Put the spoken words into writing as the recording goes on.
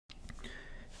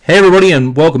Hey everybody,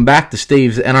 and welcome back to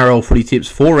Steve's NRL Footy Tips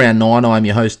for Round 9. I'm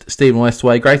your host, Stephen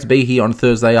Westway. Great to be here on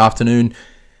Thursday afternoon.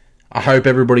 I hope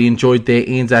everybody enjoyed their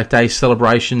Anzac Day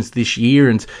celebrations this year,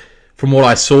 and from what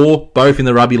I saw, both in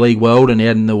the rugby league world and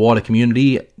out in the wider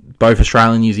community, both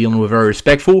Australia and New Zealand were very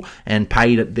respectful and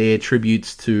paid their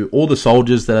tributes to all the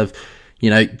soldiers that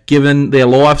have, given their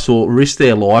lives or risked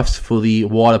their lives for the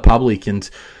wider public. And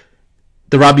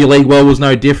the rugby league world was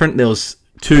no different. There was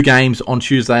 2 games on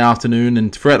Tuesday afternoon,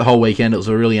 and throughout the whole weekend it was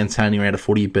a really entertaining round of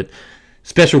footy. But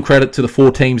special credit to the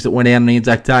 4 teams that went out on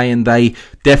Anzac Day, and they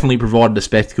definitely provided a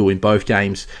spectacle in both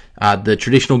games. The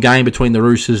traditional game between the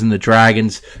Roosters and the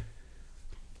Dragons.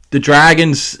 The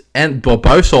Dragons, and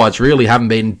both sides really, haven't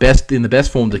been in the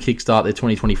best form to kickstart their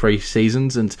 2023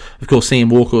 seasons. And of course, Sam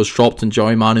Walker was dropped and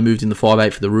Joey Manu moved in the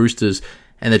 5'8" for the Roosters.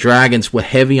 And the Dragons were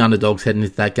heavy underdogs heading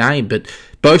into that game. But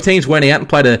both teams went out and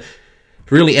played a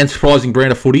really enterprising brand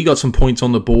of footy, got some points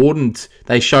on the board, and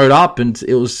they showed up, and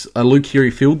it was a Luke Keary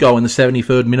field goal in the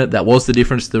 73rd minute that was the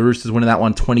difference. The Roosters winning that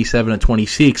one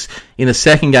 27-26. In the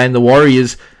second game, the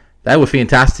Warriors, they were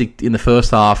fantastic in the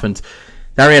first half, and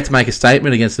they were out to make a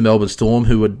statement against the Melbourne Storm,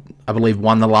 who had, I believe,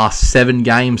 won the last 7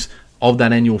 games of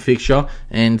that annual fixture,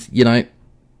 and,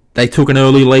 they took an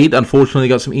early lead. Unfortunately, they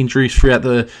got some injuries throughout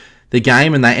the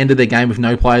game, and they ended their game with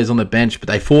no players on the bench, but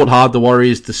they fought hard, the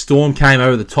Warriors. The Storm came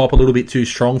over the top a little bit too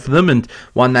strong for them and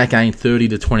won that game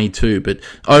 30-22. But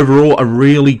overall, a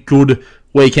really good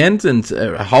weekend, and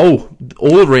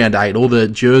all of round 8, all the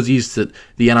jerseys that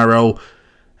the NRL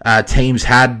teams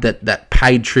had that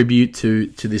paid tribute to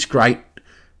this great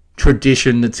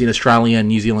tradition that's in Australia and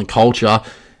New Zealand culture,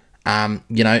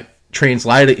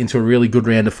 translated into a really good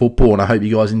round of football, and I hope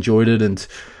you guys enjoyed it. And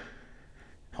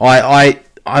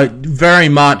I very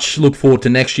much look forward to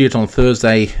next year. It's on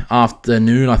Thursday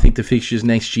afternoon, I think, the fixtures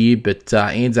next year, but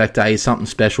Anzac Day is something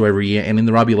special every year, and in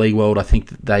the rugby league world, I think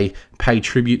that they pay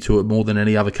tribute to it more than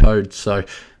any other code. So,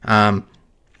 without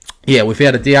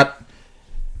a doubt,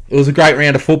 it was a great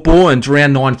round of football, and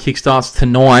round 9 kickstarts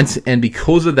tonight, and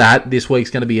because of that, this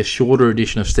week's going to be a shorter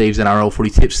edition of Steve's NRL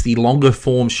Footy Tips. The longer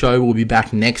form show will be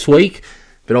back next week.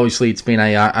 But obviously, it's been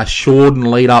a shortened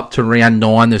lead up to round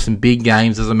 9. There's some big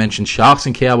games, as I mentioned. Sharks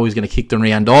and Cowboys going to kick the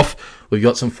round off. We've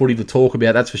got some footy to talk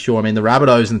about, that's for sure. I mean, the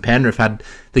Rabbitohs and Penrith had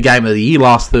the game of the year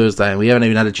last Thursday, and we haven't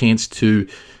even had a chance to,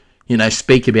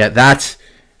 speak about that.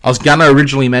 I was going to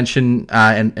originally mention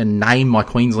and name my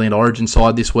Queensland Origin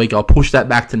side this week. I'll push that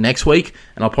back to next week,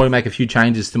 and I'll probably make a few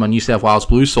changes to my New South Wales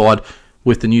Blues side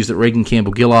with the news that Regan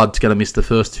Campbell-Gillard's going to miss the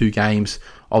first 2 games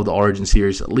of the Origin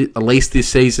series, at least this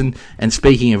season. And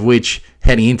speaking of which,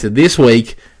 heading into this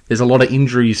week, there's a lot of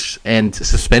injuries and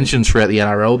suspensions throughout the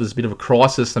NRL. There's a bit of a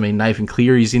crisis. I mean, Nathan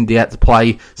Cleary's in doubt to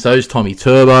play. So is Tommy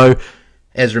Turbo.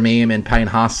 Ezra Meehan and Payne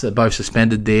Haas are both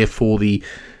suspended there for the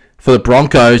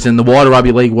Broncos. And the wider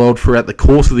rugby league world throughout the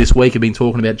course of this week have been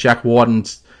talking about Jack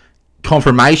Whiten's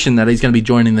confirmation that he's going to be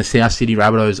joining the South Sydney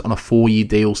Rabbitohs on a 4-year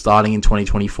deal starting in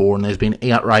 2024. And there's been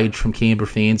outrage from Canberra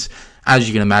fans. As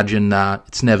you can imagine,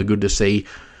 it's never good to see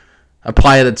a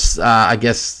player that's,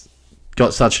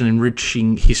 got such an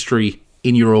enriching history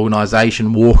in your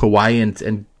organisation walk away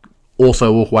and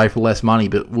also walk away for less money.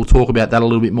 But we'll talk about that a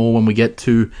little bit more when we get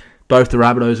to both the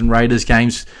Rabbitohs and Raiders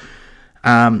games.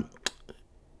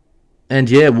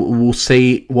 We'll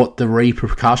see what the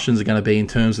repercussions are going to be in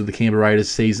terms of the Canberra Raiders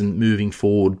season moving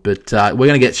forward. But we're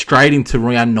going to get straight into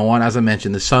round 9. As I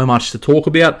mentioned, there's so much to talk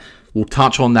about. We'll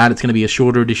touch on that. It's going to be a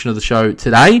shorter edition of the show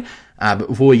today. But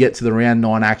before we get to the round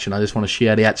 9 action, I just want to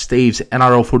shout out Steve's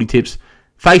NRL Footy Tips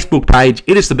Facebook page.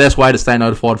 It is the best way to stay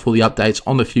notified for the updates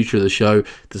on the future of the show.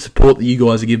 The support that you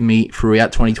guys are giving me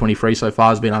throughout 2023 so far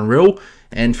has been unreal.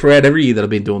 And throughout every year that I've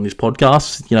been doing this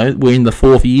podcast, we're in the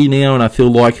 4th year now, and I feel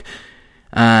like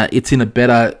it's in a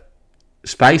better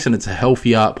space and it's a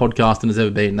healthier podcast than it's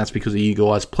ever been. And that's because of you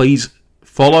guys. Please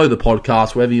follow the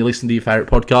podcast wherever you listen to your favourite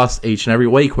podcast each and every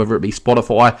week, whether it be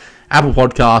Spotify, Apple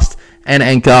Podcast, and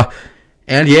Anchor.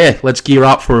 And let's gear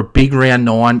up for a big round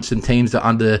 9. Some teams that are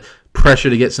under pressure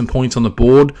to get some points on the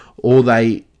board, or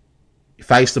they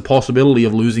face the possibility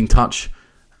of losing touch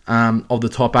of the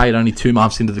top 8 only 2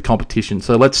 months into the competition.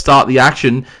 So let's start the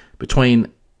action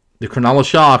between the Cronulla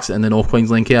Sharks and the North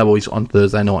Queensland Cowboys on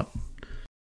Thursday night.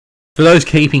 For those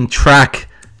keeping track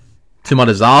to my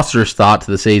disastrous start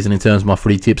to the season in terms of my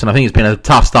footy tips, and I think it's been a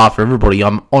tough start for everybody.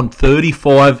 I'm on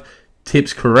 35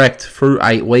 tips correct through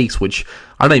 8 weeks, which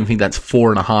I don't even think that's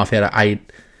 4.5 out of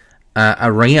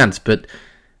 8 rounds, but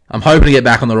I'm hoping to get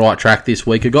back on the right track this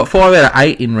week. I got 5 out of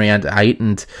 8 in round 8,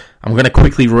 and I'm going to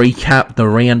quickly recap the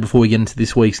round before we get into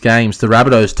this week's games. The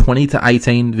Rabbitohs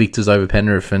 20-18 victors over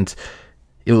Penrith, and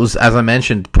it was, as I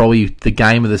mentioned, probably the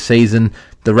game of the season.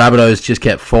 The Rabbitohs just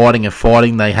kept fighting and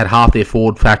fighting. They had half their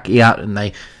forward pack out, and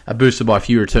they are boosted by a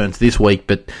few returns this week,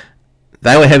 but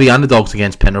they were heavy underdogs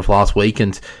against Penrith last week,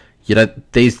 and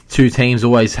these two teams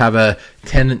always have a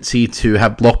tendency to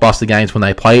have blockbuster games when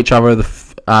they play each other the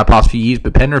past few years,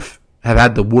 but Penrith have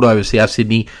had the wood over South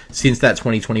Sydney since that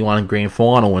 2021 grand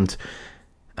final, and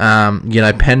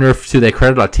Penrith, to their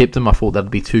credit, I tipped them. I thought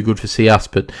that'd be too good for Souths,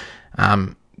 but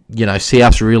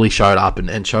Souths really showed up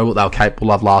and showed what they were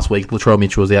capable of last week. Latrell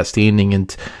Mitchell was outstanding,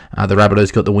 and the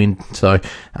Rabbitohs got the win. So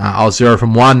I was 0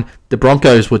 from 1. The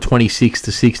Broncos were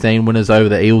 26-16 winners over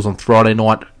the Eels on Friday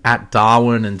night at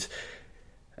Darwin, and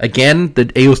again,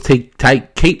 the Eels keep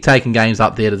taking games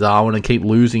up there to Darwin and keep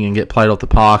losing and get played off the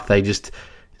park. They just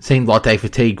seemed like they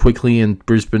fatigued quickly, and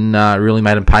Brisbane really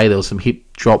made them pay. There was some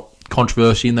hip drop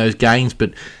controversy in those games,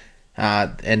 but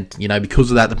because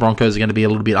of that, the Broncos are going to be a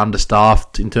little bit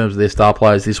understaffed in terms of their star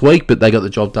players this week, but they got the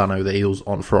job done over the Eels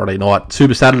on Friday night.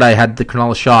 Super Saturday had the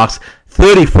Cronulla Sharks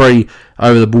 33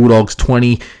 over the Bulldogs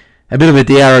 20. A bit of a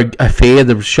dour affair.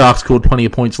 The Sharks scored plenty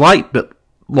of points late, but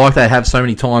like they have so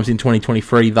many times in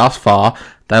 2023 thus far,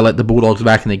 they let the Bulldogs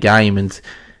back in the game, and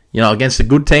against the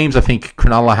good teams, I think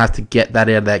Cronulla has to get that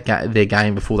out of their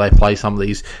game before they play some of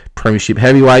these premiership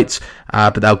heavyweights,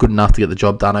 but they were good enough to get the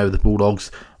job done over the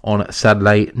Bulldogs on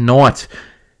Saturday night.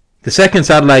 The second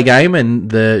Saturday game and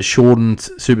the shortened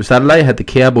Super Saturday had the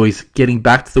Cowboys getting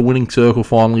back to the winning circle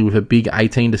finally with a big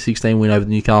 18-16 win over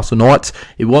the Newcastle Knights.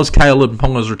 It was Caleb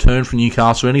Ponga's return from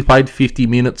Newcastle, and he played 50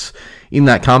 minutes in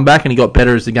that comeback, and he got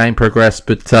better as the game progressed,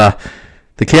 but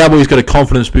the Cowboys got a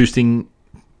confidence-boosting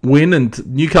win, and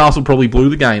Newcastle probably blew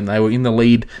the game. They were in the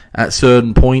lead at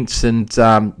certain points, and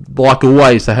like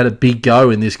always, they had a big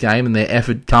go in this game, and their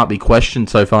effort can't be questioned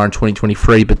so far in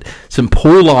 2023, but some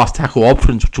poor last tackle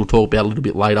options, which we'll talk about a little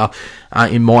bit later,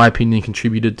 in my opinion,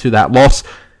 contributed to that loss.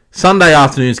 Sunday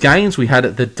afternoon's games, we had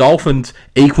the Dolphins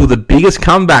equal the biggest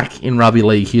comeback in rugby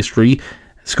league history,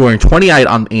 scoring 28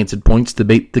 unanswered points to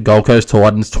beat the Gold Coast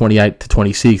Titans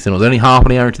 28-26, and it was only half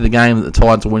an hour into the game that the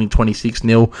Titans were winning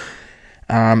 26-0.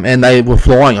 And they were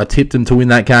flying. I tipped them to win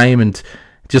that game, and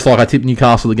just like I tipped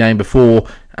Newcastle the game before,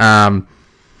 and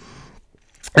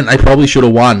they probably should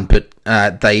have won, but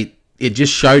it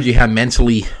just showed you how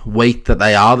mentally weak that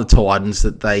they are, the Titans,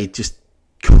 that they just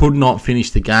could not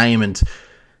finish the game, and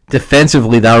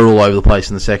defensively they were all over the place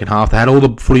in the second half. They had all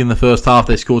the footy in the first half.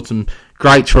 They scored some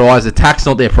great tries. Attack's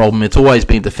not their problem. It's always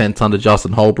been defence under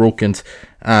Justin Holbrook, and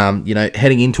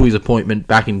heading into his appointment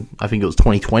back in, I think it was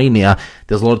 2020 now,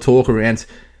 there's a lot of talk around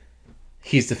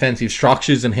his defensive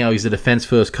structures and how he's a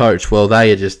defence-first coach. Well,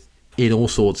 they are just in all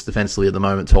sorts defensively at the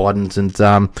moment, Titans, and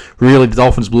really the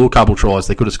Dolphins blew a couple tries.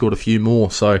 They could have scored a few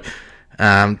more, so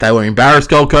they were embarrassed,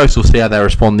 Gold Coast. We'll see how they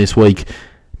respond this week.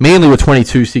 Manly were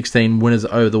 22-16 winners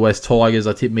over the West Tigers.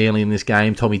 I tipped Manly in this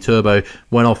game. Tommy Turbo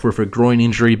went off with a groin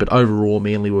injury, but overall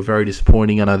Manly were very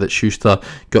disappointing. I know that Schuster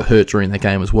got hurt during that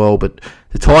game as well, but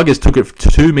the Tigers took it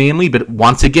to Manly, but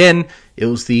once again, it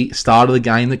was the start of the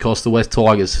game that cost the West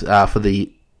Tigers for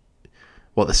the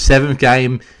seventh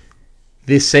game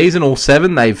this season, all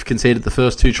seven. They've conceded the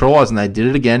first two tries, and they did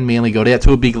it again. Manly got out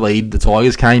to a big lead. The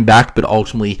Tigers came back, but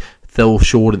ultimately fell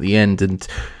short at the end, and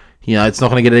it's not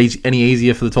going to get any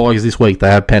easier for the Tigers this week. They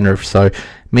have Penrith, so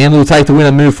Manly will take the win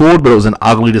and move forward, but it was an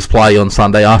ugly display on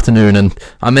Sunday afternoon. And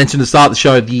I mentioned to start the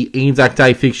show the Anzac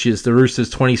Day fixtures. The Roosters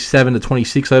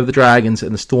 27-26 over the Dragons,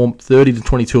 and the Storm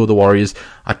 30-22 of the Warriors.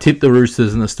 I tipped the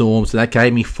Roosters and the Storm, so that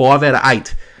gave me 5 out of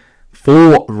 8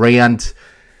 for round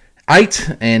 8.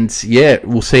 And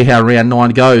we'll see how round 9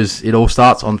 goes. It all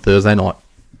starts on Thursday night.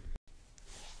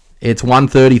 It's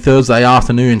 1:30 Thursday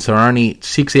afternoon, so we're only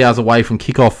 6 hours away from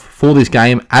kickoff for this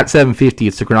game. At 7:50,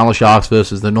 it's the Cronulla Sharks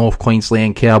versus the North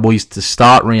Queensland Cowboys to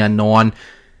start round 9.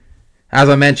 As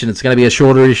I mentioned, it's going to be a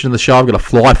shorter edition of the show. I've got to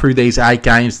fly through these 8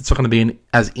 games. It's not going to be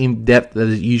as in-depth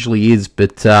as it usually is,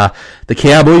 but the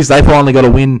Cowboys, they finally got a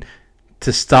win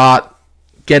to start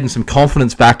getting some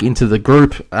confidence back into the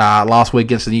group last week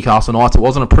against the Newcastle Knights. It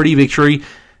wasn't a pretty victory,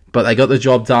 but they got the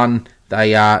job done.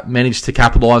 They managed to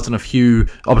capitalise on a few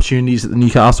opportunities that the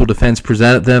Newcastle defence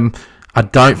presented them. I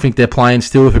don't think they're playing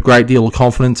still with a great deal of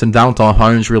confidence, and Valentine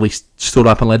Holmes really stood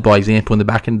up and led by example in the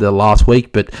back end of the last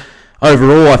week. But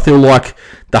overall, I feel like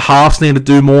the halves need to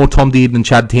do more. Tom Dearden and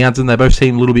Chad Townsend, they both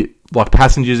seem a little bit like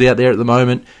passengers out there at the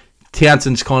moment.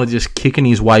 Townsend's kind of just kicking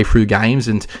his way through games,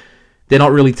 and they're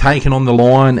not really taking on the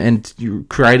line and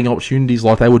creating opportunities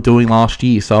like they were doing last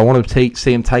year. So I want to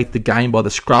see them take the game by the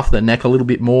scruff of the neck a little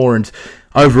bit more, and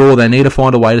overall they need to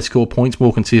find a way to score points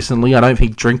more consistently. I don't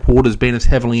think Drinkwater's been as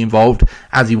heavily involved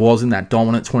as he was in that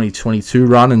dominant 2022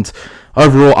 run, and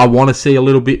overall I want to see a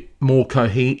little bit more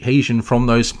cohesion from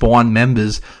those spine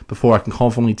members before I can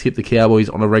confidently tip the Cowboys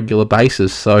on a regular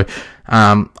basis. So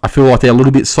I feel like they're a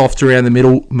little bit soft around the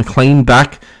middle. McLean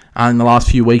back in the last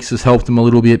few weeks has helped them a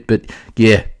little bit, but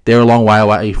yeah, they're a long way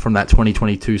away from that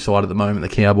 2022 side at the moment, the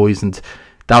Cowboys, and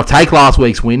they'll take last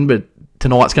week's win, but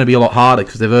tonight's going to be a lot harder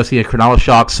because they're versing a Cronulla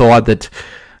Sharks side that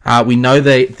we know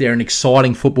they're an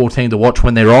exciting football team to watch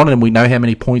when they're on, and we know how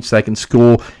many points they can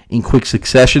score in quick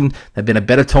succession. They've been a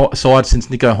better side since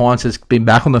Nicho Hynes has been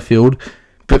back on the field,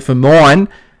 but for mine,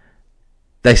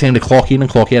 they seem to clock in and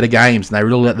clock out of games, and they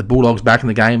really let the Bulldogs back in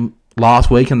the game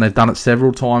last week, and they've done it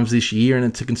several times this year, and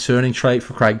it's a concerning trait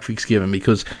for Craig Fitzgibbon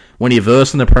because when you're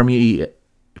versing the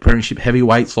Premiership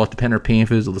heavyweights like the Penrith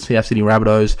Panthers or the South Sydney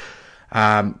Rabbitohs,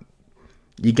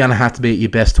 you're going to have to be at your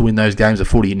best to win those games of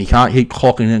footy, and you can't keep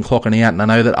clocking in and clocking out, and I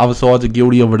know that other sides are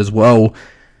guilty of it as well,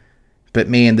 but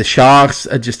man, the Sharks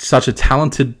are just such a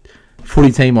talented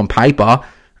footy team on paper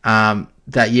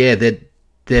that, yeah,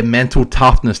 their mental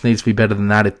toughness needs to be better than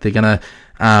that if they're going to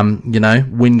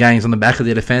win games on the back of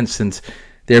their defence, and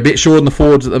they're a bit short in the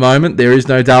forwards at the moment. There is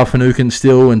no Dale Finucane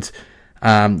still, and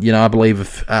I believe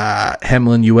if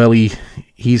Hamlin Ueli,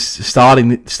 he's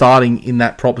starting in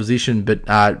that proposition, but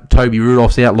Toby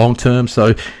Rudolph's out long term.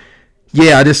 So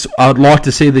yeah, I'd like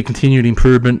to see the continued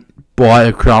improvement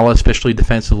by Cronulla, especially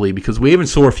defensively, because we even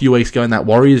saw a few weeks ago in that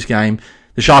Warriors game,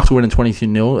 the Sharks were winning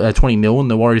 20-0,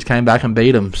 and the Warriors came back and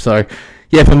beat them. So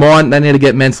yeah, for mine, they need to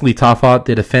get mentally tougher.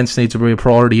 Their defence needs to be a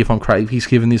priority if I'm Craig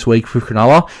Fitzgibbon this week for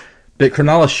Cronulla. But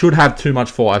Cronulla should have too much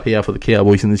firepower for the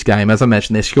Cowboys in this game. As I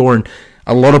mentioned, they're scoring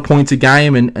a lot of points a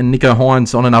game, and Nicho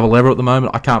Hynes on another level at the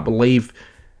moment. I can't believe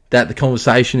that the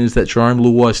conversation is that Jerome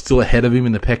Luai is still ahead of him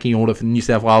in the pecking order for the New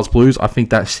South Wales Blues. I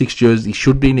think that 6 jersey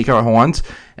should be Nicho Hynes,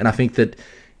 and I think that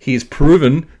he has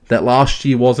proven that last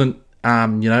year wasn't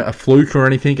a fluke or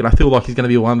anything, and I feel like he's going to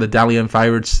be one of the Dalian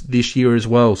favourites this year as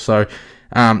well. So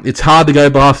it's hard to go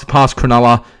past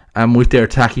Cronulla with their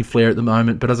attacking flair at the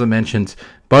moment, but as I mentioned,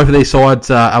 both of these sides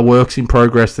are works in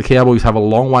progress. The Cowboys have a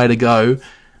long way to go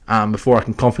before I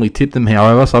can confidently tip them,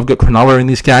 however. So I've got Cronulla in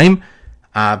this game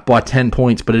by 10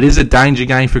 points, but it is a danger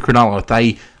game for Cronulla. If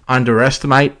they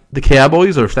underestimate the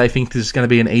Cowboys, or if they think this is going to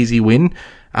be an easy win,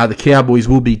 the Cowboys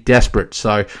will be desperate.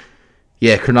 So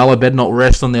yeah, Cronulla better not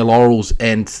rest on their laurels,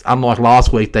 and unlike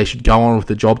last week, they should go on with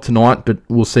the job tonight, but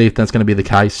we'll see if that's going to be the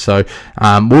case. So,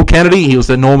 Will Kennedy, he was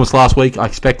enormous last week. I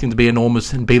expect him to be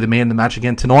enormous and be the man in the match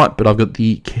again tonight, but I've got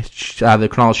the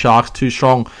Cronulla Sharks too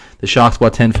strong. The Sharks by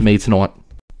 10 for me tonight.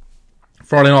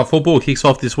 Friday Night Football kicks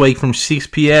off this week from 6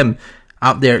 p.m.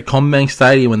 up there at Combank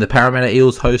Stadium when the Parramatta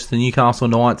Eels host the Newcastle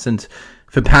Knights, and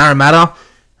for Parramatta,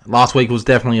 last week was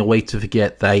definitely a week to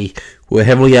forget. They were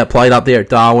heavily outplayed up there at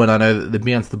Darwin. I know that the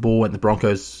bounce the ball went the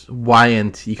Broncos' way,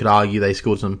 and you could argue they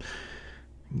scored some,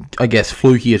 I guess,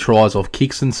 flukier tries off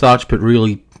kicks and such, but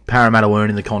really Parramatta weren't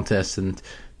in the contest, and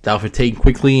they were fatigued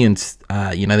quickly, and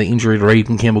the injury to Reid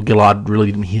and Campbell-Gillard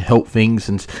really didn't help things,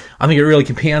 and I think it really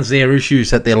compounds their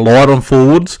issues that they're light on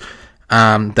forwards.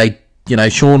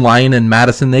 Sean Lane and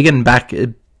Madison, they're getting back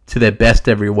to their best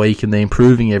every week, and they're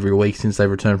improving every week since they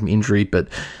returned from injury. But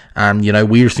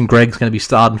Weirs and Gregg's going to be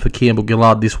starting for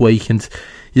Campbell-Gillard this week, and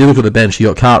you look at the bench, you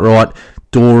got Cartwright,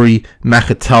 Dory,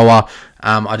 Makatoa.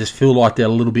 I just feel like they're a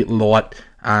little bit light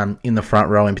in the front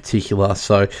row in particular.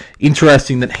 So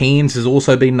interesting that Hands has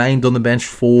also been named on the bench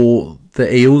for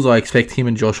the Eels. I expect him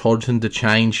and Josh Hodgson to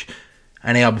change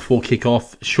an hour before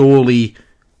kickoff. Surely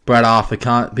Brad Arthur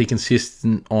can't be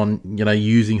consistent on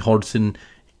using Hodgson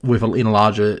in a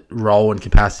larger role and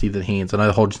capacity than Hands. I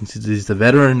know Hodgson is the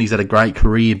veteran, he's had a great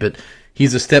career, but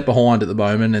he's a step behind at the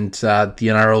moment, and the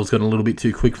NRL's gotten a little bit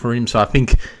too quick for him. So I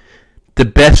think the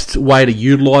best way to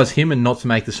utilise him and not to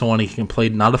make the signing a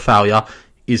complete and utter failure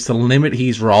is to limit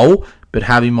his role, but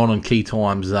have him on key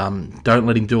times. Don't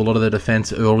let him do a lot of the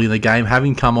defence early in the game. Have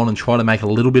him come on and try to make a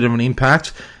little bit of an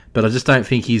impact, but I just don't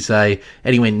think he's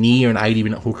anywhere near an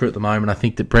 80-minute hooker at the moment. I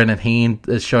think that Brendan Hand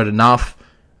has showed enough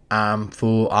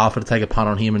for Arthur to take a punt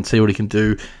on him and see what he can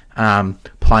do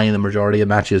playing the majority of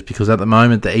matches, because at the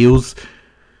moment the Eels,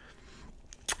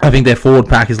 I think their forward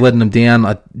pack is letting them down.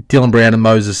 Dylan Brown and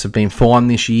Moses have been fine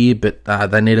this year, but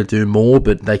they need to do more,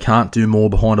 but they can't do more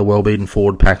behind a well-beaten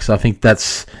forward pack. So I think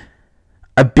that's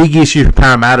a big issue for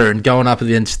Parramatta, and going up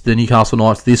against the Newcastle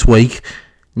Knights this week.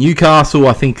 Newcastle,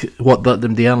 I think what let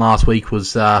them down last week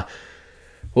was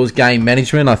game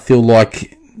management. I feel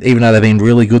like even though they've been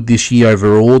really good this year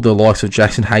overall, the likes of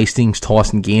Jackson Hastings,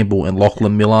 Tyson Gamble, and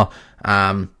Lachlan Miller,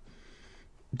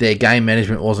 their game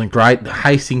management wasn't great.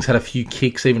 Hastings had a few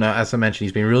kicks, even though, as I mentioned,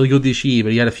 he's been really good this year,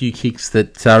 but he had a few kicks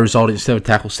that resulted in 7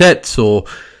 tackle sets, or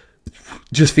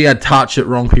just if he had touch at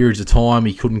wrong periods of time,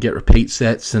 he couldn't get repeat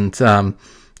sets. And,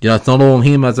 it's not all on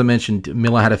him. As I mentioned,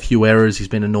 Miller had a few errors. He's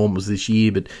been enormous this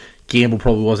year, but Gamble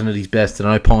probably wasn't at his best. And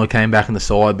I know Ponga came back on the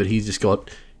side, but he's just got,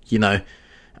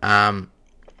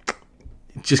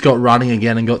 just got running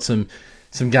again and got some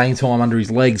game time under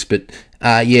his legs. But,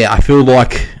 I feel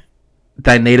like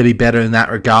they need to be better in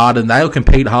that regard, and they'll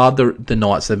compete hard the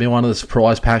Knights. They've been one of the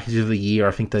surprise packages of the year.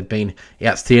 I think they've been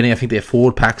outstanding. I think their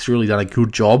forward pack's really done a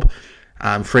good job.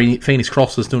 Phoenix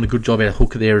Crosser's doing a good job out of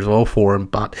hooker there as well for him.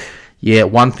 But,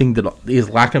 one thing that is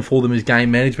lacking for them is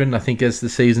game management. I think as the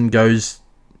season goes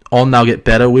on, they'll get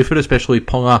better with it, especially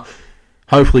Ponga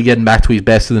hopefully getting back to his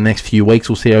best in the next few weeks.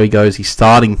 We'll see how he goes. He's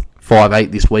starting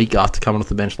 5'8" this week after coming off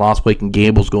the bench last week, and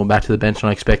Gamble's going back to the bench, and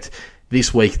I expect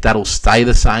this week that'll stay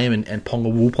the same, and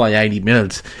Ponga will play 80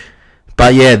 minutes.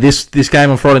 But this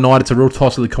game on Friday night, it's a real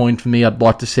toss of the coin for me. I'd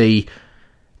like to see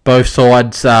both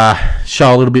sides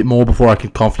show a little bit more before I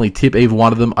can confidently tip either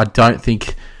one of them. I don't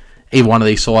think either one of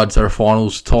these sides are a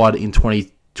finals tied in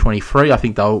 2023. I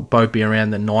think they'll both be around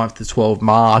the 9th to 12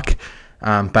 mark,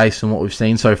 based on what we've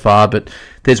seen so far. But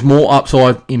there's more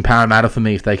upside in Parramatta for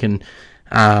me if they can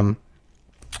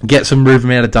get some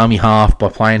movement out of dummy half by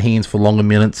playing hands for longer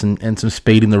minutes and some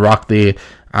speed in the ruck there.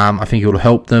 I think it will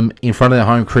help them. In front of their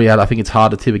home crowd, I think it's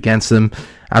hard to tip against them.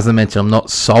 As I mentioned, I'm not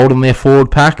sold on their forward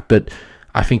pack, but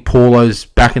I think Paulo's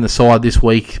back in the side this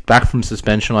week, back from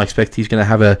suspension. I expect he's going to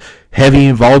have a heavy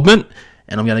involvement,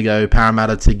 and I'm going to go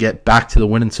Parramatta to get back to the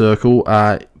winning circle.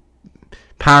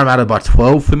 Parramatta by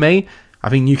 12 for me. I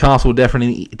think Newcastle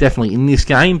definitely in this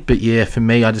game, but for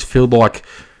me, I just feel like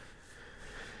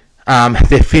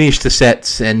they're finished the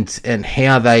sets and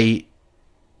how they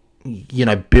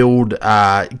build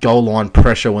goal line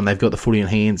pressure when they've got the footy in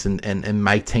hands and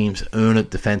make teams earn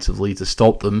it defensively to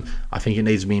stop them. I think it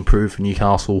needs to be improved for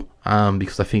Newcastle,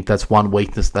 because I think that's one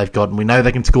weakness they've got. And we know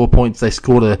they can score points. They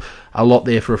scored a lot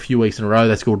there for a few weeks in a row.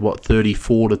 They scored,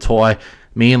 34 to tie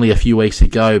Manly a few weeks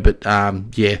ago. But,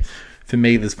 for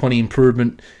me, there's plenty of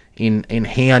improvement in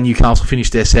how Newcastle finish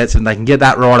their sets. And they can get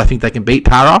that right. I think they can beat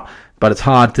Para, but it's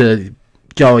hard to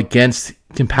go against,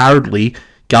 comparatively,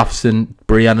 Gufferson,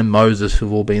 Brian and Moses,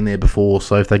 who've all been there before.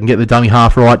 So if they can get the dummy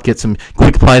half right, get some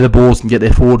quick play of the balls and get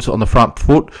their forwards on the front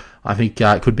foot, I think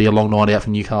it could be a long night out for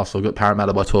Newcastle. I've got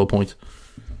Parramatta by 12 points.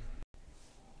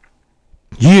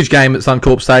 Huge game at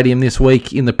Suncorp Stadium this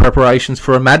week in the preparations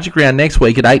for a Magic Round next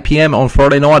week at 8 p.m. on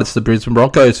Friday night. It's the Brisbane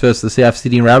Broncos versus the South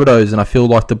Sydney Rabbitohs, and I feel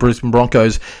like the Brisbane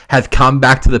Broncos have come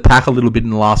back to the pack a little bit in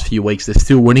the last few weeks. They're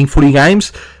still winning footy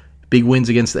games, big wins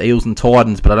against the Eels and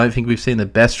Titans, but I don't think we've seen the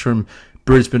best from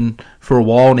Brisbane for a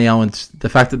while now, and the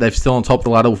fact that they're still on top of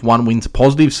the ladder with one win's a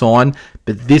positive sign.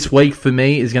 But this week for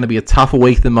me is going to be a tougher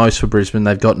week than most for Brisbane.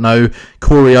 They've got no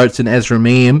Corey Oates and Ezra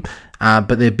Meehan,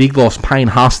 but their big loss, Payne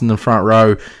Haas in the front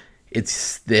row,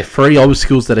 it's their three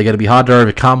obstacles that are going to be hard to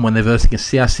overcome when they're versing a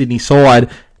South Sydney side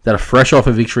that are fresh off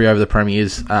a victory over the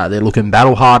Premiers. They're looking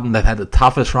battle-hardened. They've had the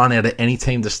toughest run out of any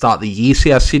team to start the year,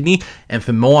 South Sydney. And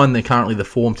for mine, they're currently the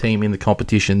form team in the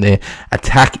competition. Their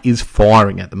attack is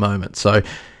firing at the moment. So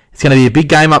it's going to be a big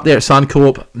game up there at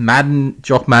Suncorp.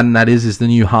 Jock Madden, that is the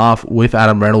new half with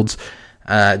Adam Reynolds.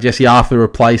 Jesse Arthur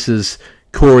replaces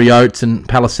Corey Oates, and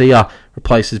Palacia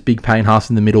replaces Big Payne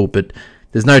Haas in the middle. But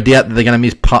there's no doubt that they're going to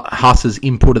miss Haas's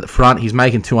input at the front. He's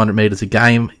making 200 metres a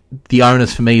game. The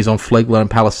onus for me is on Flegler and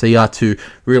Palacia to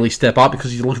really step up,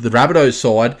 because you look at the Rabbitohs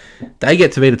side, they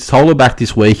get to beat Totola back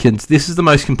this week, and this is the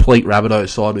most complete Rabbitohs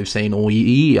side we've seen all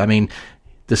year. I mean,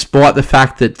 despite the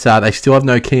fact that they still have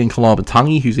no Kean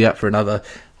Kalamatangi, who's out for another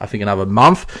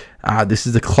month, this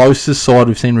is the closest side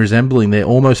we've seen resembling. They're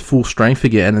almost full strength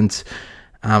again, and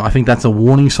I think that's a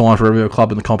warning sign for every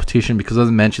club in the competition, because as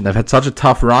I mentioned, they've had such a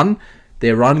tough run.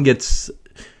 Their run gets,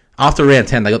 after round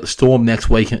 10, they got the Storm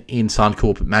next week in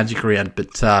Suncorp at Magic Round,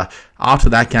 but after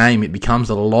that game, it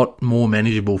becomes a lot more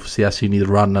manageable for South Sydney to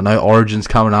run. I know Origin's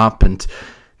coming up, and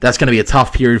that's going to be a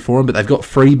tough period for them, but they've got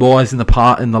 3 buys in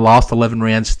the last 11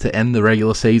 rounds to end the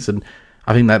regular season.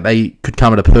 I think that they could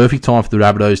come at a perfect time for the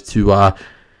Rabbitohs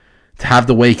to have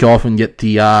the week off and get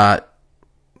the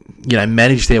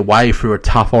manage their way through a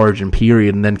tough Origin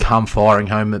period and then come firing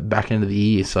home at the back end of the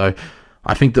year. So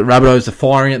I think the Rabbitohs are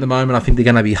firing at the moment. I think they're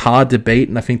going to be hard to beat,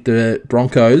 and I think the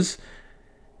Broncos,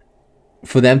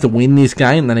 for them to win this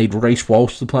game, they need Reece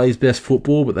Walsh to play his best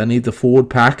football, but they need the forward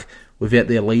pack without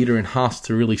their leader in Huss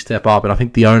to really step up. And I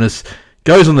think the onus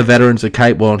goes on the veterans of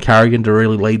Capewell and Carrigan to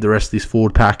really lead the rest of this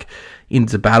forward pack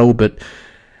into battle. But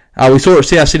we saw what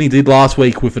South Sydney did last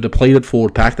week with a depleted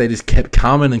forward pack. They just kept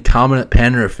coming at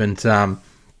Penrith, and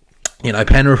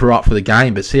Penrith were up for the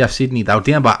game, but South Sydney, they were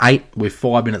down by 8 with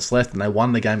 5 minutes left, and they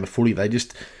won the game of footy.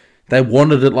 They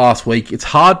wanted it last week. It's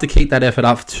hard to keep that effort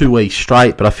up for 2 weeks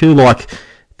straight, but I feel like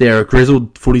they're a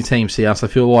grizzled footy team, South. I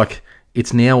feel like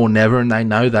it's now or never, and they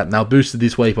know that. And they're boosted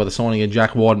this week by the signing of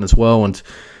Jack Wyden as well. And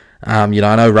I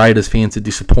know Raiders fans are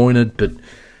disappointed, but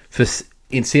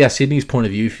in South Sydney's point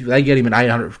of view, if they get him at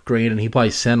 $800,000 and he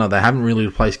plays centre, they haven't really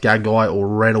replaced Gagai or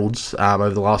Reynolds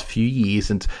over the last few years.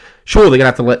 And sure, they're going to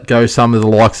have to let go some of the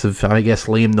likes of, I guess,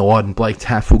 Liam Knight and Blake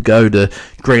Taff will go to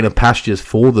greener pastures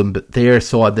for them, but they're a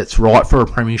side that's right for a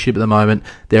premiership at the moment.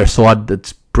 They're a side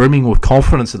that's brimming with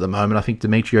confidence at the moment. I think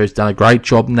Demetrio's done a great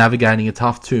job navigating a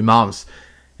tough 2 months,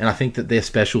 and I think that their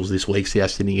specials this week,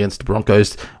 South Sydney against the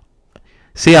Broncos,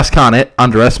 South can't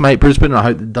underestimate Brisbane, and I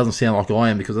hope it doesn't sound like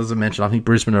I am, because as I mentioned, I think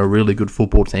Brisbane are a really good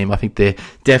football team. I think they're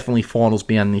definitely finals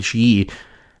bound this year.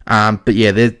 But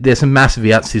yeah, there's some massive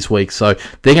outs this week, so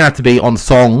they're going to have to be on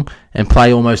song and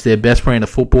play almost their best brand of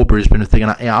football, Brisbane, if they're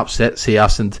going to upset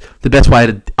South. And the best way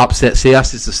to upset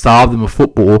South is to starve them of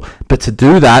football. But to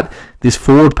do that, this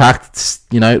forward pack,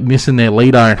 missing their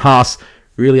leader and Haas,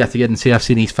 really have to get in South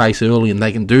Sydney's face early, and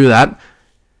they can do that.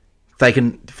 They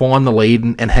can find the lead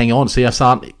and hang on. South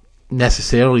aren't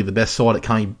necessarily the best side at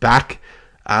coming back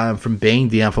from being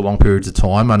down for long periods of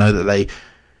time. I know that they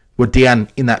were down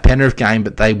in that Penrith game,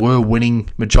 but they were winning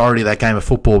majority of that game of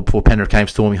football before Penrith came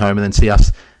storming home, and then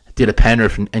South did a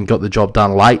Penrith and got the job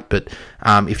done late. But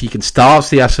if you can starve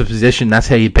South of possession, that's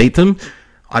how you beat them.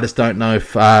 I just don't know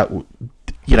if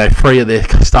 3 of their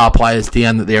star players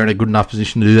down, that they're in a good enough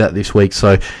position to do that this week.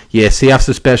 So yeah, South's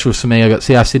the specials for me. I got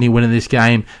South Sydney winning this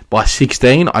game by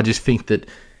 16. I just think that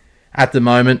at the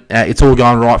moment it's all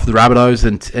going right for the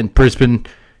Rabbitohs, and Brisbane.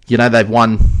 They've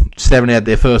won 7 out of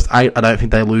their first 8. I don't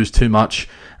think they lose too much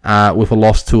with a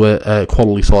loss to a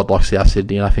quality side like South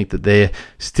Sydney. And I think that they're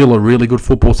still a really good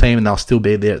football team, and they'll still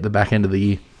be there at the back end of the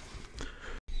year.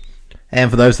 And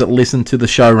for those that listen to the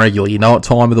show regularly, you know what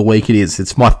time of the week it is.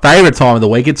 It's my favourite time of the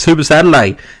week. It's Super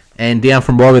Saturday. And down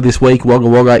from Wagga this week,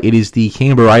 Wagga, it is the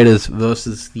Canberra Raiders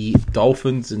versus the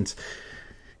Dolphins. And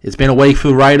it's been a week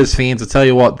for Raiders fans. I tell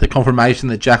you what, the confirmation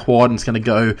that Jack Wyden's going to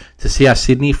go to South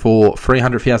Sydney for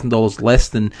 $300,000 less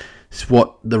than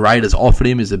what the Raiders offered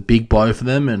him is a big blow for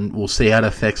them, and we'll see how it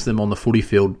affects them on the footy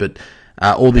field. But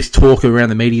all this talk around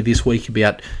the media this week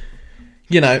about,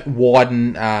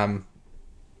 Wyden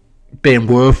being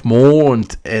worth more,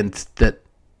 and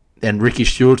Ricky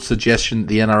Stewart's suggestion that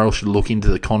the NRL should look into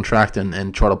the contract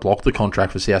and try to block the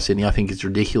contract for South Sydney, I think is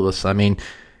ridiculous. I mean,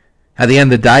 at the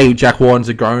end of the day, Jack Wyden's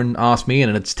a grown-ass man,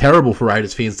 and it's terrible for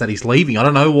Raiders fans that he's leaving. I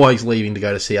don't know why he's leaving to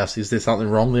go to South. Is there something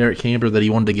wrong there at Canberra that he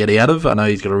wanted to get out of? I know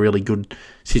he's got a really good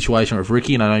situation with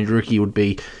Ricky, and I know Ricky would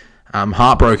be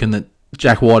heartbroken that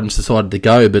Jack Wyden's decided to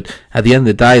go. But at the end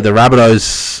of the day, the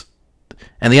Rabbitohs,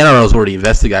 and the NRL's already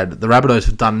investigated it, the Rabbitohs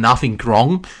have done nothing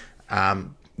wrong.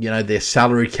 Their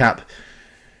salary cap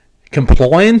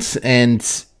compliance,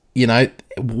 and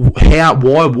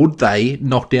why would they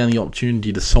knock down the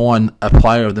opportunity to sign a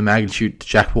player of the magnitude to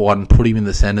Jack Wyden, put him in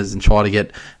the centres, and try to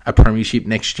get a premiership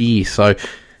next year? So,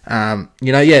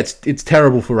 it's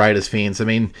terrible for Raiders fans. I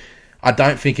mean, I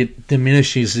don't think it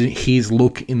diminishes his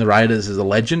look in the Raiders as a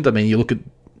legend. I mean, you look at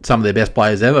some of their best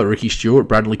players ever, Ricky Stewart,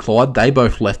 Bradley Clyde, they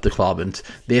both left the club, and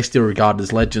they're still regarded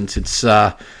as legends. It's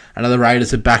I know the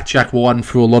Raiders have backed Jack Wyden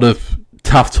through a lot of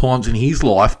tough times in his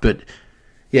life, but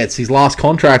yeah, it's his last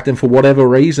contract, and for whatever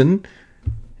reason,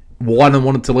 Wyden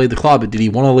wanted to leave the club. But did he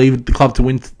want to leave the club to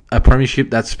win a premiership?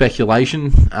 That's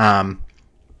speculation.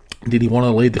 Did he want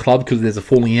to leave the club because there's a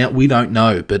falling out? We don't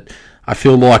know, but I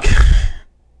feel like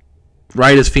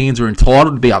Raiders fans are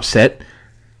entitled to be upset.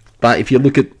 But if you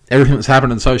look at everything that's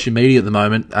happened on social media at the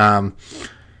moment,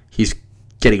 he's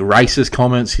getting racist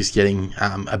comments, he's getting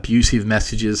abusive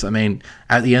messages. I mean,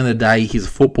 at the end of the day, he's a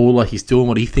footballer. He's doing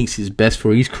what he thinks is best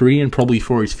for his career and probably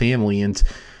for his family. And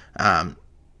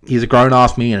he's a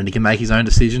grown-ass man, and he can make his own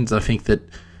decisions. I think that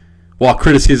while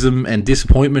criticism and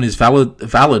disappointment is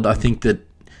valid, I think that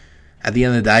at the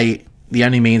end of the day, the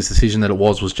only man's decision that it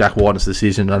was Jack Wyden's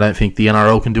decision. I don't think the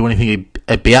NRL can do anything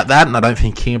about that, and I don't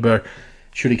think Canberra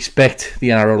should expect the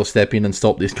NRL to step in and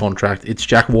stop this contract. It's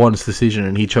Jack Wyden's decision,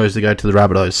 and he chose to go to the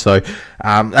Rabbitohs. So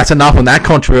that's enough on that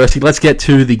controversy. Let's get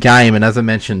to the game. And as I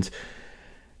mentioned,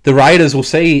 the Raiders will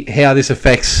see how this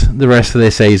affects the rest of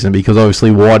their season, because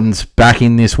obviously Wyden's back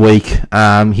in this week.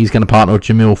 He's going to partner with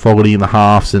Jamil Fogarty in the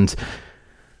halves, and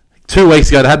 2 weeks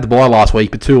ago, they had the bye last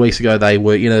week, but 2 weeks ago they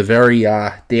were in a very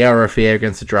dour affair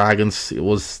against the Dragons. It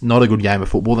was not a good game of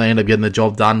football. They ended up getting the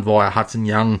job done via Hudson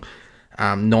Young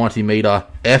 90-metre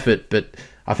effort, but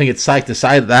I think it's safe to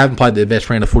say that they haven't played their best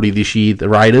round of footy this year, the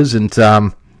Raiders, and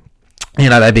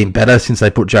they've been better since they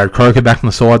put Jared Croker back on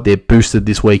the side. They're boosted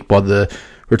this week by the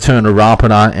return of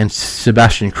Rapana, and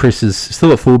Sebastian Chris is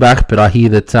still at fullback, but I hear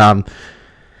that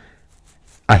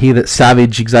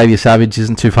Xavier Savage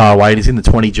isn't too far away. He's in the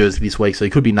 20 jersey this week, so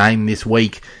he could be named this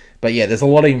week. But yeah, there's a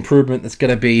lot of improvement that's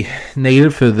going to be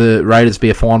needed for the Raiders to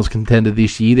be a finals contender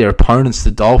this year. Their opponents,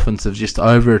 the Dolphins, have just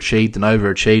overachieved, and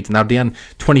they're down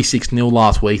 26-0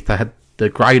 last week. They had the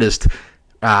greatest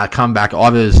comeback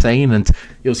I've ever seen, and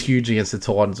it was huge against the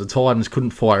Titans. The Titans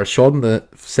couldn't fire a shot in the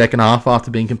second half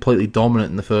after being completely dominant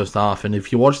in the first half. And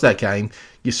if you watch that game,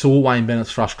 you saw Wayne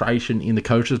Bennett's frustration in the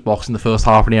coach's box in the first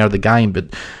half an hour of the game.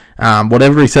 But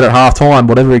whatever he said at halftime,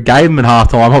 whatever he gave them at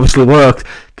halftime, obviously worked,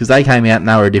 because they came out and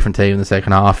they were a different team in the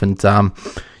second half. And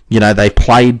they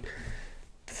played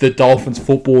the Dolphins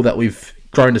football that we've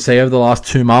grown to see over the last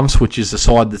 2 months, which is a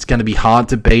side that's going to be hard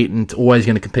to beat and always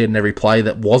going to compete in every play.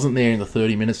 That wasn't there in the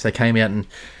 30 minutes. They came out and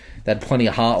they had plenty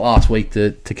of heart last week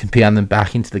to compound them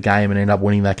back into the game and end up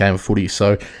winning that game of footy.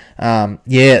 So,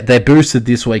 they're boosted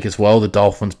this week as well, the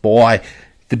Dolphins, by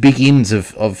the big ins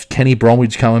of Kenny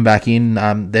Bromwich coming back in.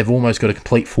 They've almost got a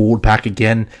complete forward pack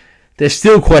again. There's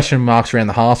still question marks around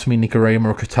the halves for me, Nikorima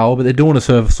or Katoa, but they're doing a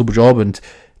serviceable job, and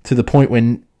to the point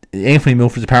when Anthony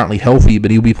Milford's apparently healthy,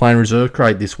 but he'll be playing reserve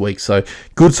grade this week. So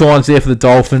good signs there for the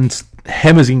Dolphins.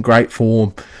 Hammer's in great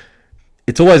form.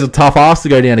 It's always a tough ask to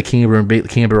go down to Canberra and beat the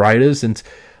Canberra Raiders, and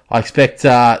I expect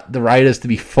the Raiders to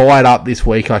be fired up this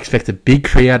week. I expect a big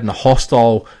crowd and a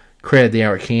hostile crowd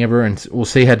there at Canberra, and we'll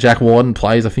see how Jack Wyden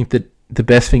plays. I think that the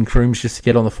best thing for him is just to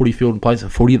get on the footy field and play some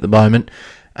footy at the moment.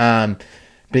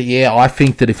 But yeah, I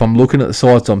think that if I'm looking at the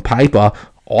sides on paper,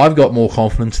 I've got more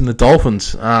confidence in the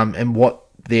Dolphins and what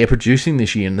they're producing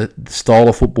this year and the style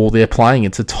of football they're playing.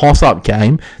 It's a toss-up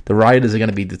game. The Raiders are going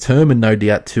to be determined, no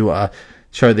doubt, to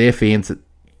show their fans that,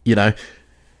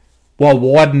 while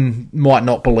Wyden might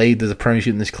not believe there's a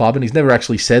premiership in this club, and he's never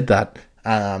actually said that,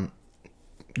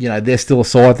 they're still a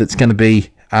side that's going to be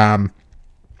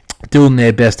doing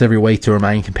their best every week to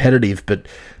remain competitive. But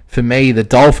for me, the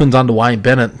Dolphins under Wayne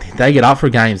Bennett, they get up for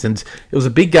games. And it was a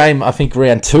big game, I think,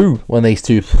 round 2 when these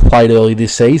two played early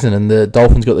this season, and the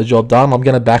Dolphins got the job done. I'm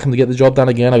going to back them to get the job done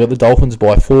again. I got the Dolphins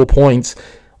by 4 points.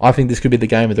 I think this could be the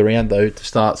game of the round, though, to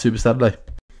start Super Saturday.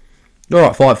 All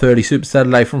right, 5:30 Super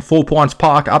Saturday from 4 Pines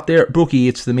Park up there at Brookie.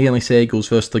 It's the Manly Sea Eagles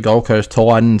versus the Gold Coast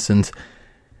Titans, and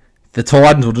the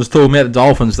Titans, we're just talking about the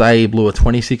Dolphins. They blew a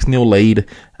 26-0 lead.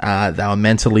 They were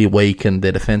mentally weak, and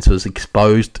their defence was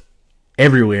exposed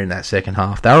everywhere in that second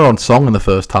half. They were on song in the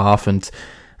first half, and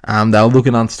they were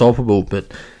looking unstoppable.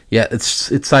 But yeah, it's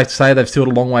safe to say they've still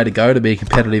got a long way to go to be a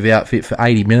competitive outfit for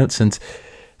 80 minutes, and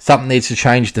something needs to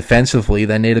change defensively.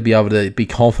 They need to be able to be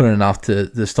confident enough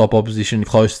to stop opposition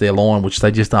close to their line, which they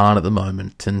just aren't at the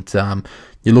moment. And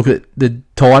you look at the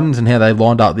Titans and how they've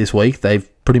lined up this week. They've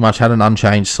pretty much had an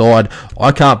unchanged side.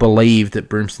 I can't believe that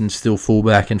Brimston's still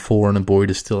fullback and Foran and Boyd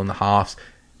are still in the halves.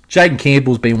 Jaden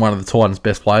Campbell's been one of the Titans'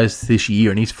 best players this year,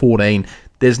 and he's 14.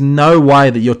 There's no way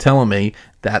that you're telling me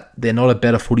that they're not a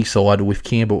better footy side with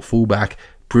Campbell at fullback,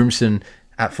 Brimston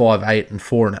at 5'8", and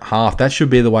Foran at half. That should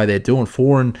be the way they're doing.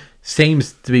 Foran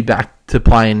seems to be back to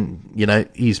playing,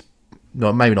 he's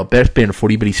maybe not best being a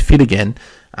footy, but he's fit again.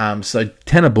 So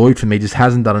Tanner Boyd, for me, just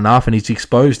hasn't done enough, and he's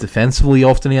exposed defensively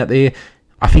often out there.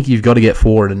 I think you've got to get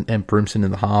Foran and Brimston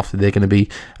in the half. They're going to be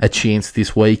a chance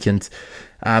this week. And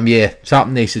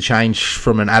something needs to change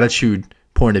from an attitude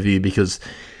point of view, because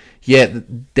their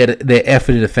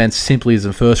effort in defence simply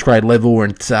isn't first grade level.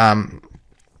 And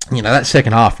that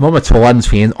second half, I'm a Titans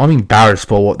fan. I'm embarrassed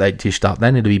by what they dished up.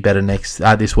 They need to be better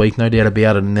this week, no doubt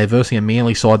about it. And they're versing a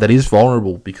Manly side that is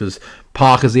vulnerable, because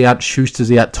Parker's out,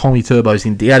 Schuster's out, Tommy Turbo's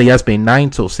in doubt. He has been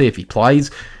named, so we'll see if he plays.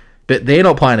 But they're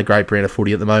not playing a great brand of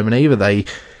footy at the moment either. They,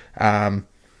 it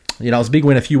was a big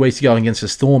win a few weeks ago against the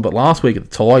Storm, but last week at the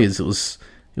Tigers, it was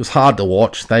hard to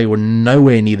watch. They were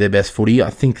nowhere near their best footy. I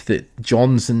think that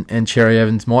Johns and Cherry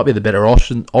Evans might be the better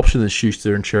option than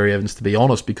Schuster and Cherry Evans, to be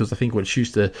honest, because I think when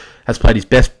Schuster has played his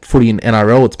best footy in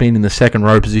NRL, it's been in the second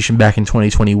row position back in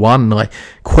 2021. And I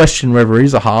question whether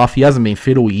he's a half. He hasn't been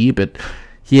fit all year, but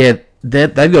yeah,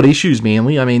 they've got issues,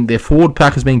 Manly. I mean, their forward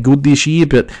pack has been good this year,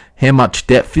 but how much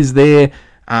depth is there?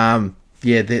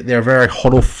 They're a very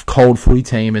hot off cold footy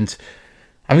team, and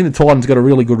I think the Titans got a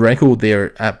really good record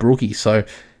there at Brookie. So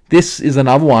this is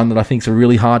another one that I think is a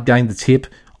really hard game to tip.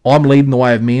 I'm leading the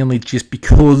way of Manly just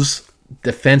because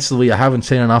defensively, I haven't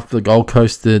seen enough of the Gold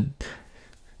Coast to,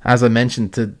 as I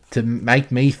mentioned, to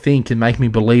make me think and make me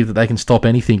believe that they can stop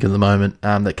anything at the moment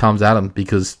that comes at them.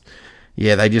 Because,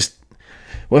 yeah, they just...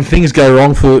 When things go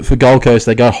wrong for Gold Coast,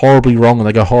 they go horribly wrong, and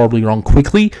they go horribly wrong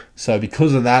quickly. So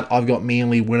because of that, I've got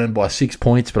Manly winning by 6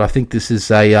 points. But I think this is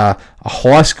a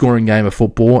high-scoring game of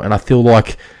football, and I feel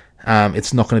like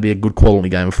it's not going to be a good quality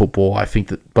game of football. I think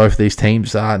that both of these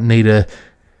teams need to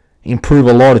improve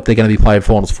a lot if they're going to be playing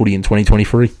finals footy in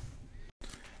 2023.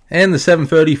 And the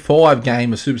 7:35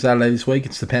 game of Super Saturday this week,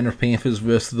 it's the Penrith Panthers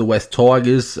versus the West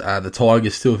Tigers. The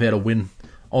Tigers still have had a win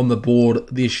on the board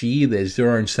this year. They're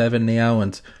 0-7 now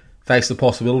and face the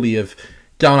possibility of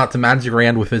going up to Magic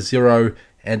Round with a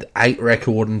 0-8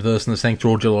 record and versus the St.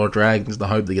 George Illawarra Dragons to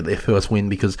hope they get their first win.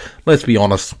 Because, let's be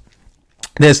honest,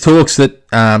 there's talks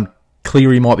that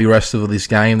Cleary might be rested for this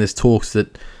game. There's talks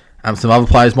that some other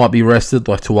players might be rested,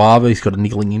 like Tuava. He's got a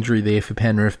niggling injury there for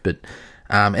Penrith. But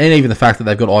and even the fact that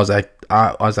they've got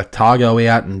Isaac Targo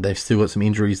out, and they've still got some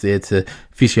injuries there to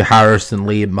Fisher Harris and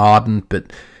Liam Martin.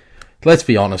 But let's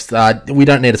be honest, we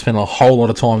don't need to spend a whole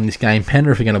lot of time in this game.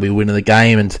 Penrith are going to be winning the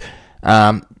game, and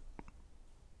I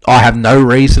have no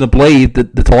reason to believe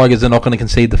that the Tigers are not going to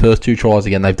concede the first 2 tries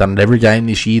again. They've done it every game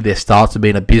this year. Their starts have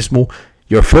been abysmal.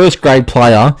 You're a first-grade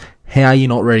player. How are you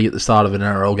not ready at the start of an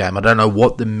NRL game? I don't know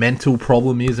what the mental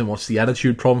problem is and what's the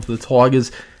attitude problem for the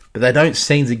Tigers, but they don't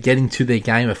seem to get into their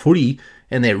game of footy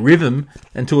and their rhythm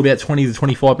until about 20 to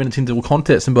 25 minutes into a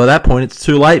contest. And by that point, it's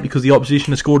too late because the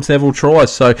opposition has scored several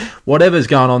tries. So whatever's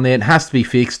going on there, it has to be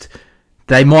fixed.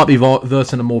 They might be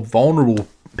versing a more vulnerable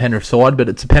Penrith side, but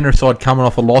it's a Penrith side coming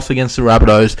off a loss against the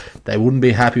Rabbitohs. They wouldn't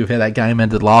be happy with how that game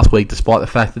ended last week, despite the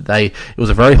fact that it was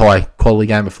a very high-quality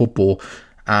game of football.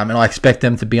 And I expect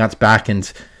them to bounce back.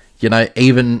 And,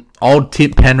 even I'd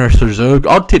tip Penrith's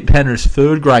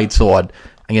third-grade side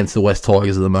against the West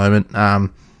Tigers at the moment.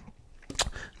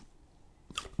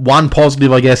 One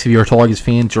positive, I guess, if you're a Tigers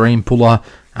fan, Dream Puller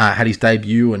had his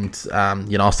debut, and I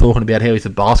was talking about how he's a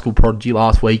basketball prodigy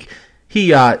last week. He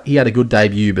had a good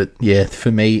debut, but yeah,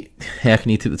 for me, how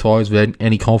can you tip the Tigers with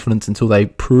any confidence until they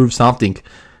prove something,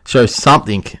 show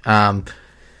something?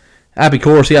 Abby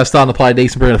Chorus, starting to play a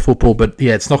decent brand of football, but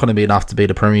yeah, it's not going to be enough to beat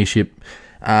a premiership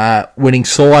winning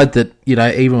side that,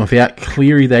 even without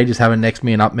Cleary, they just have a next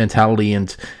man up mentality,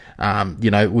 and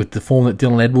with the form that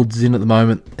Dylan Edwards is in at the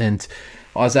moment, and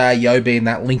Isaiah Yeo being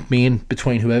that link man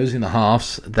between whoever's in the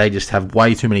halves, they just have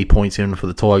way too many points in for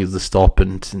the Tigers to stop.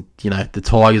 And the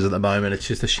Tigers at the moment, it's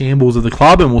just a shambles of the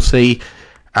club, and we'll see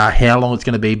how long it's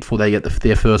going to be before they get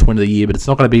their first win of the year. But it's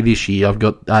not going to be this year.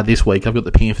 This week, I've got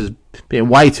the Panthers being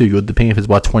way too good. The Panthers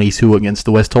by 22 against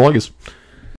the West Tigers.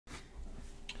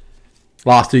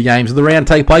 Last 2 games of the round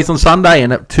take place on Sunday,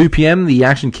 and at 2 p.m, the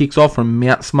action kicks off from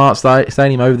Mount Smart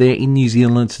Stadium over there in New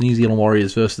Zealand. It's New Zealand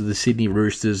Warriors versus the Sydney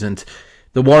Roosters, and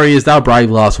the Warriors, they were brave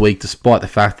last week, despite the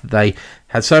fact that they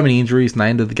had so many injuries and they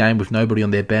ended the game with nobody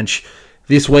on their bench.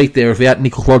 This week, they're without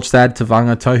Nickel Klodstad,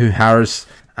 Tavanga, Tohu Harris,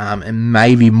 and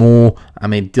maybe more. I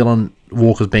mean, Dylan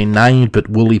Walker's been named, but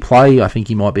will he play? I think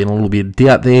he might be in a little bit of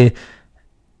doubt there.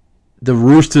 The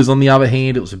Roosters, on the other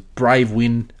hand, it was a brave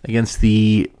win against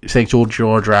the St. George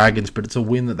Illawarra Dragons, but it's a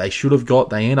win that they should have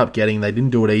got. They end up getting. They didn't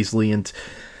do it easily, and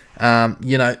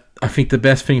I think the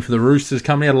best thing for the Roosters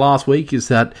coming out of last week is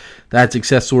that they had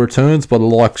successful returns by the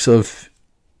likes of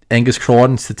Angus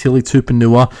Crichton, Satili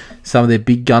Tupanua, some of their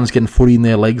big guns getting footy in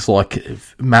their legs like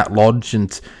Matt Lodge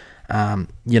and,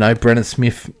 Brennan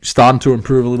Smith starting to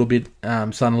improve a little bit,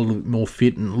 starting a little bit more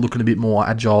fit and looking a bit more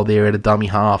agile there at a dummy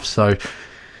half. So,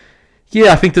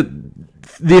 yeah, I think that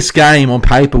this game on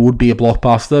paper would be a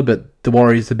blockbuster, but the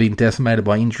Warriors have been decimated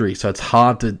by injury, so it's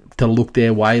hard to look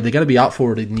their way. They're going to be up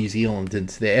for it in New Zealand, and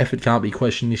their effort can't be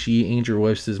questioned this year. Andrew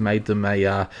Webster's made them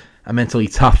a mentally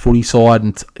tough footy side,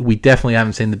 and we definitely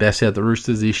haven't seen the best out of the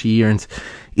Roosters this year. And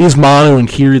is Manu and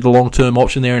Kiri the long-term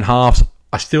option there in halves?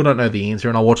 I still don't know the answer,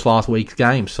 and I watched last week's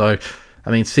game. So,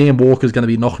 Sam Walker's going to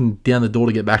be knocking down the door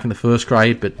to get back in the first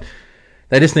grade, but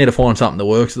they just need to find something that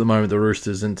works at the moment, the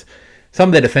Roosters. And some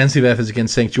of their defensive efforts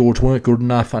against St. George weren't good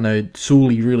enough. I know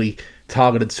Sully really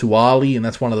targeted Suwali, and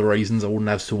that's one of the reasons I wouldn't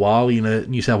have Suwali in a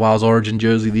New South Wales Origin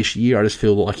jersey this year. I just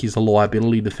feel like he's a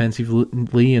liability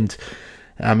defensively, and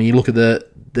you look at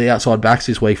the outside backs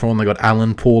this week. From them, they got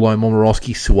Allen, Paulo,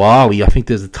 Momorowski, Suwali. I think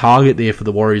there's a target there for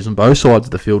the Warriors on both sides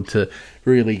of the field to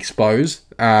really expose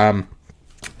and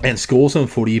score some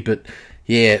footy. But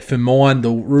yeah, for mine,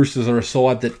 the Roosters are a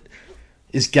side that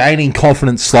is gaining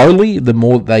confidence slowly. The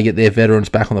more that they get their veterans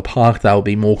back on the park, they'll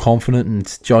be more confident.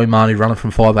 And Joey Manu running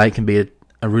from 5'8" can be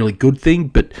a really good thing.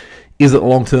 But is it a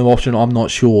long-term option? I'm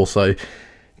not sure. So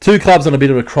Two clubs on a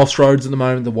bit of a crossroads at the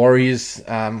moment. The Warriors,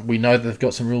 we know they've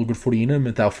got some real good footy in them.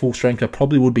 If they're full strength, I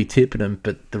probably would be tipping them.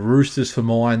 But the Roosters, for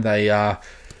mine, they have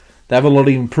a lot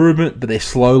of improvement, but they're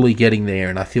slowly getting there.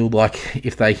 And I feel like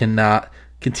if they can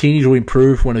continue to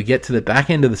improve when we get to the back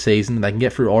end of the season, they can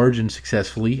get through Origin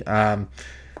successfully. We're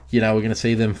going to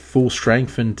see them full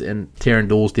strength and tearing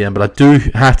doors down. But I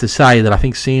do have to say that I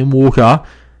think Sam Walker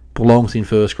belongs in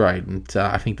first grade, and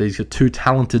I think these are too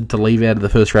talented to leave out of the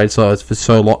first grade sides for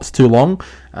too long.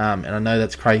 And I know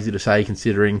that's crazy to say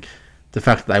considering the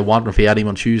fact that they won without him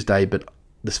on Tuesday, but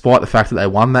despite the fact that they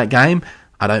won that game,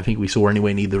 I don't think we saw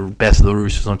anywhere near the best of the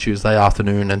Roosters on Tuesday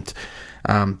afternoon, and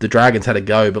the Dragons had a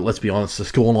go, but let's be honest, the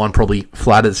scoreline probably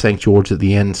flattered St. George at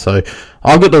the end. So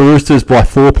I've got the Roosters by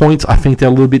 4 points. I think they're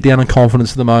a little bit down in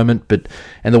confidence at the moment,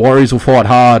 and the Warriors will fight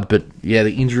hard. But yeah,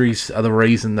 the injuries are the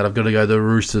reason that I've got to go the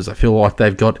Roosters. I feel like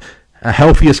they've got a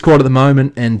healthier squad at the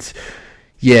moment, and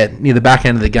yeah, near the back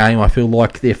end of the game, I feel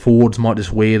like their forwards might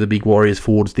just wear the big Warriors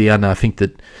forwards down. I think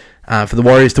that for the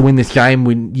Warriors to win this game,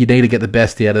 you need to get the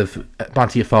best out of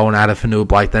Bunty Afoe and out of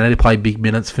Fanua-Blake. They need to play big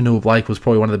minutes. Fanua-Blake was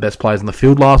probably one of the best players in the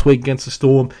field last week against the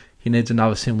Storm. He needs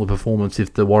another similar performance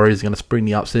if the Warriors are going to spring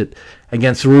the upset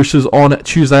against the Roosters on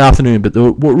Tuesday afternoon. But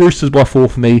the Roosters by 4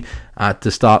 for me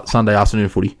to start Sunday afternoon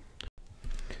footy.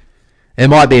 It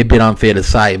might be a bit unfair to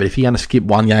say, but if you're going to skip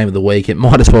one game of the week, it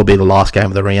might as well be the last game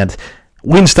of the round.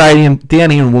 Wynn Stadium,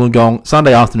 down here in Wollongong,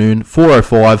 Sunday afternoon,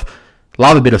 4:05.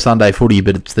 Love a bit of Sunday footy,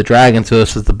 but it's the Dragons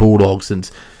versus the Bulldogs.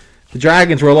 And the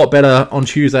Dragons were a lot better on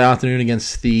Tuesday afternoon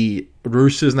against the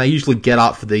Roosters, and they usually get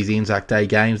up for these Anzac Day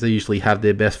games. They usually have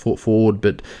their best foot forward,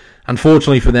 but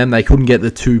unfortunately for them, they couldn't get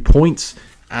the 2 points.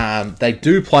 They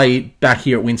do play back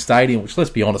here at Wynn Stadium, which,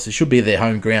 let's be honest, it should be their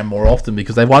home ground more often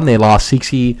because they've won their last 6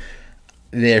 here.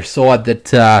 Their side that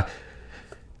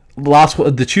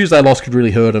the Tuesday loss could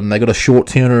really hurt them. They got a short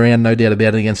turnaround, no doubt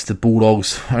about it, against the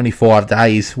Bulldogs. Only 5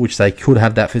 days, which they could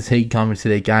have that fatigue coming to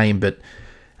their game. But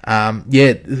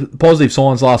positive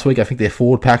signs last week. I think their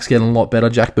forward pack's getting a lot better.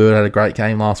 Jack Bird had a great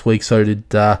game last week. So did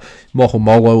Michael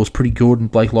Molo was pretty good, and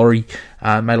Blake Laurie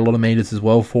made a lot of meters as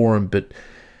well for him. But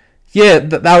yeah,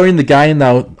 they were in the game.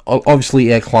 They were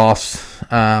obviously outclassed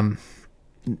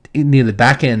near the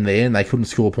back end there, and they couldn't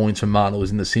score points when Martin was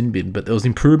in the sin bin. But there was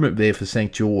improvement there for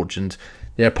St. George, and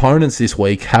their opponents this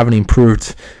week haven't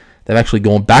improved. They've actually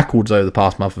gone backwards over the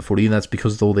past month of footy, and that's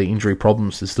because of all their injury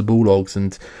problems. It's the Bulldogs,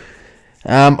 and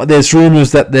there's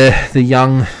rumours that the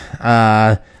young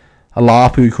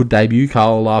Alapu could debut,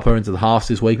 Carl Alapu, into the halves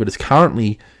this week, but it's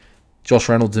currently Josh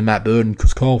Reynolds and Matt Burton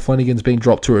because Kyle Flanagan's been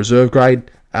dropped to reserve grade.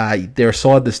 They're a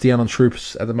side that's down on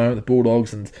troops at the moment, the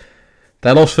Bulldogs, and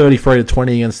they lost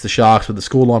 33-20 against the Sharks, but the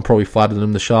scoreline probably flattered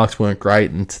them. The Sharks weren't great,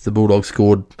 and the Bulldogs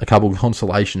scored a couple of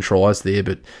consolation tries there.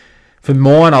 But for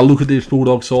mine, I look at this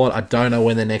Bulldog side. I don't know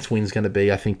when their next win's going to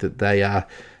be. I think that they are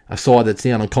a side that's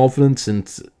down on confidence,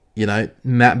 and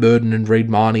Matt Burton and Reid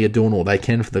Marnie are doing all they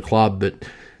can for the club, but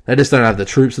they just don't have the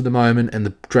troops at the moment, and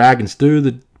the Dragons do.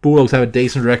 The Bulldogs have a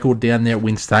decent record down there at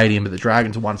Wynn Stadium, but the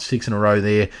Dragons have won 6 in a row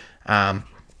there.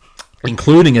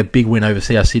 Including a big win over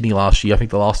South Sydney last year. I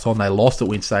think the last time they lost at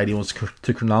Wynn Stadium was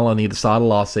to Cronulla near the start of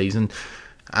last season.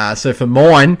 So for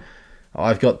mine,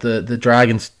 I've got the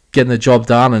Dragons getting the job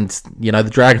done, and the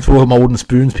Dragons were my wooden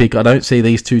spoons pick. I don't see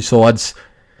these two sides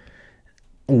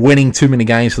winning too many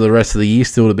games for the rest of the year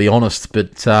still, to be honest.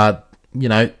 But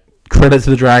credit to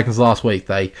the Dragons last week.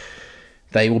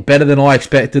 They were better than I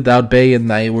expected they would be,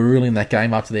 and they were really in that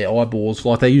game up to their eyeballs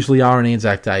like they usually are on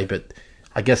Anzac Day. But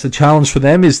I guess the challenge for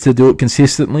them is to do it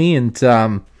consistently, and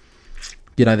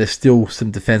there's still some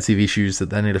defensive issues that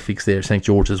they need to fix there at St.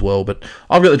 George as well. But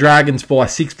I've got the Dragons by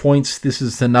 6 points. This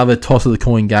is another toss of the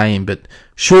coin game, but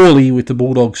surely with the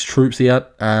Bulldogs' troops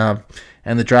out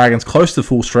and the Dragons close to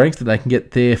full strength, that they can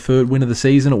get their third win of the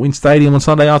season at Wynn Stadium on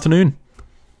Sunday afternoon.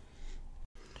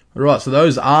 Alright, so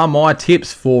those are my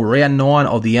tips for round 9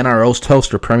 of the NRL's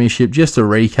Telstra Premiership. Just to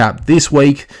recap, this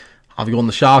week I've gone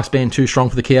the Sharks being too strong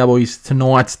for the Cowboys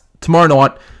tonight. Tomorrow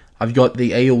night, I've got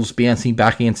the Eels bouncing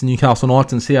back against Newcastle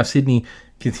Knights, and South Sydney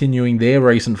continuing their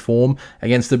recent form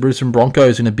against the Brisbane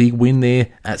Broncos in a big win there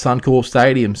at Suncorp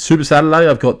Stadium. Super Saturday,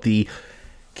 I've got the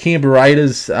Canberra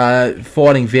Raiders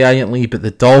fighting valiantly, but the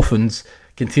Dolphins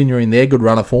continuing their good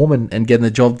run of form and getting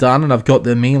the job done. And I've got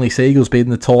the Manly Seagulls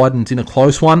beating the Titans in a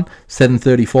close one,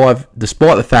 7:35,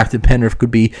 despite the fact that Penrith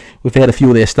could be without a few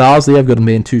of their stars. They have got them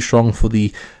being too strong for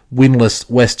the winless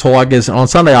West Tigers. And on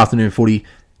Sunday afternoon footy,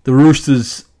 the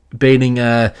Roosters beating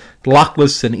a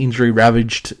luckless and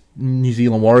injury-ravaged New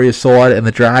Zealand Warriors side, and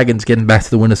the Dragons getting back to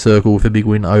the winner's circle with a big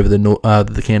win over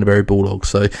the Canterbury Bulldogs.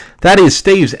 So that is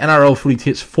Steve's NRL footy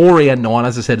tips for round 9.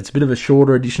 As I said, it's a bit of a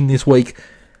shorter edition this week.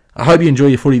 I hope you enjoy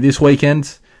your footy this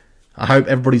weekend. I hope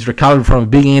everybody's recovered from a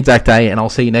big Anzac Day, and I'll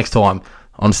see you next time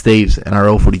on Steve's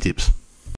NRL Footy Tips.